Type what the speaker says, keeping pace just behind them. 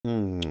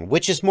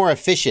Which is more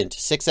efficient,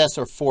 6S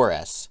or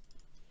 4S?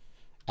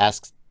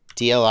 Asks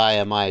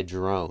DLIMI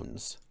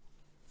Drones.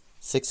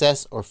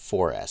 6S or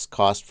 4S,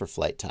 cost for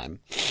flight time.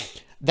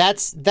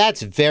 That's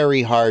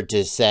very hard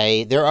to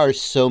say. There are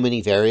so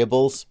many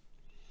variables.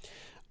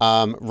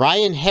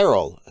 Ryan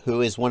Harrell,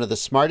 who is one of the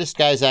smartest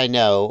guys I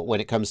know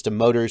when it comes to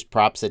motors,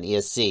 props, and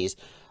ESCs,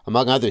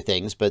 among other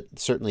things, but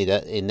certainly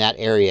in that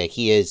area,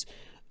 he is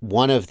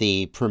one of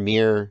the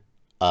premier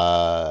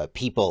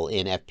people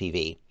in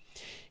FPV.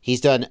 He's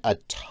done a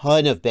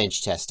ton of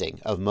bench testing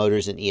of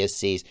motors and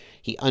ESCs.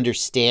 He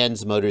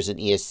understands motors and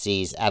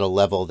ESCs at a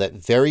level that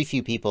very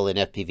few people in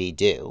FPV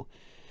do,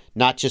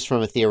 not just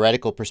from a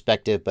theoretical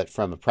perspective, but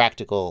from a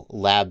practical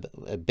lab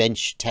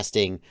bench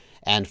testing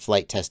and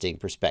flight testing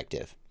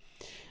perspective.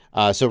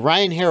 So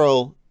Ryan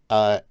Harrell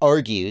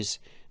argues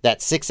that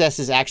 6S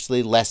is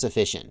actually less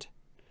efficient.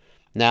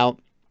 Now,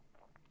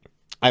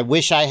 I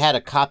wish I had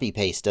a copy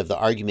paste of the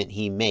argument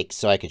he makes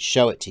so I could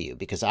show it to you,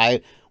 because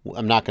I'm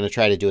not going to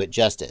try to do it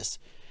justice.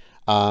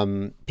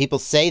 People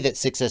say that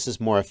 6S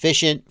is more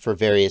efficient for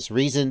various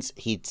reasons.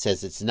 He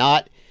says it's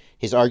not.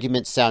 His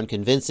arguments sound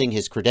convincing.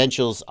 His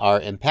credentials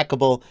are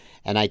impeccable,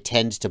 and I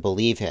tend to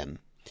believe him.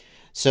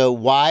 So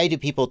why do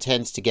people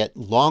tend to get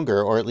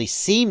longer, or at least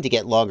seem to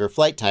get longer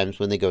flight times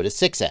when they go to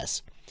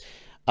 6S?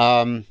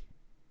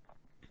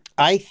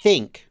 I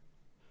think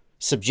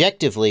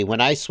subjectively, when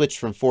I switched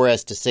from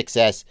 4S to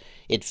 6S,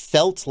 it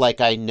felt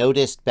like I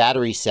noticed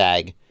battery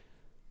sag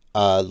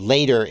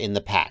later in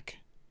the pack.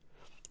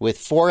 With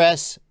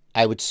 4S,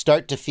 I would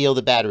start to feel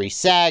the battery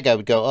sag. I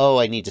would go, oh,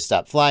 I need to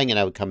stop flying, and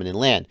I would come in and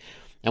land.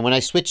 And when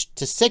I switched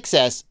to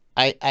 6S,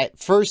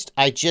 first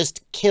I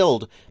just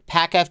killed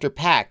pack after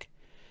pack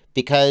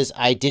because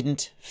I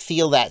didn't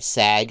feel that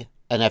sag.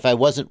 And if I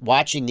wasn't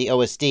watching the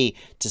OSD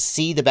to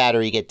see the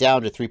battery get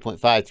down to 3.5,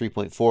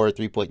 3.4,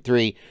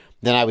 3.3,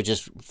 then I would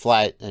just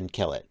fly it and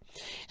kill it.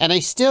 And I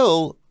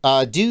still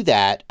do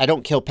that. I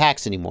don't kill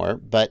packs anymore,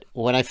 but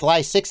when I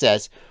fly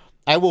 6S,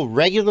 I will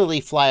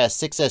regularly fly a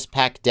 6S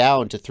pack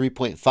down to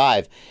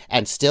 3.5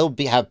 and still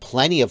have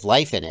plenty of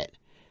life in it.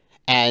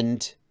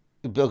 And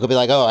it'll be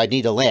like, oh, I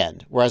need to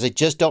land. Whereas I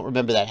just don't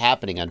remember that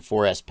happening on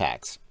 4S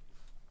packs.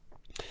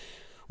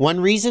 One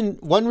reason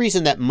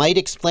that might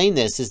explain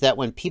this is that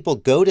when people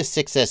go to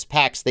 6S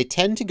packs, they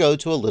tend to go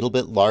to a little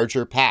bit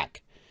larger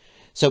pack.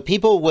 So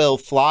people will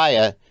fly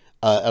a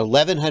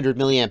 1100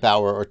 milliamp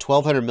hour or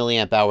 1200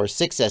 milliamp hour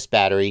 6S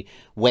battery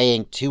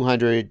weighing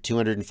 200,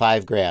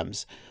 205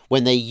 grams,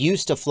 when they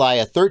used to fly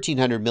a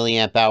 1300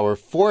 milliamp hour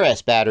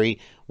 4S battery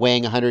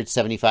weighing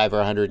 175 or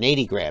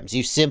 180 grams.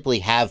 You simply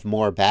have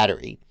more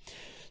battery.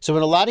 So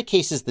in a lot of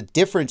cases, the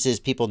differences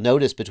people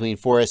notice between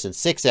 4S and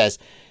 6S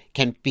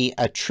can be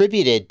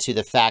attributed to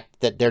the fact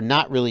that they're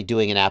not really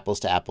doing an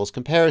apples-to-apples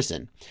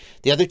comparison.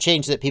 The other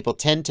change that people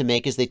tend to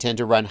make is they tend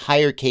to run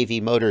higher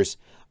kV motors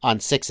on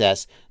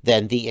 6S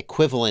than the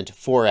equivalent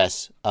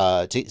 4S.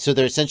 So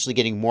they're essentially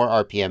getting more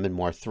RPM and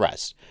more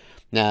thrust.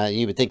 Now,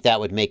 you would think that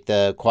would make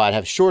the quad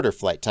have shorter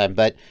flight time,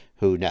 but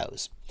who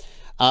knows?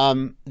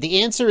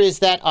 The answer is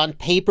that on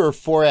paper,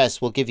 4S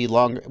will give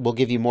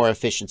you more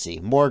efficiency,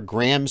 more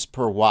grams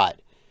per watt.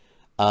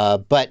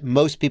 But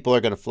most people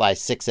are going to fly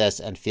 6S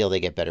and feel they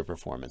get better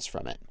performance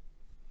from it.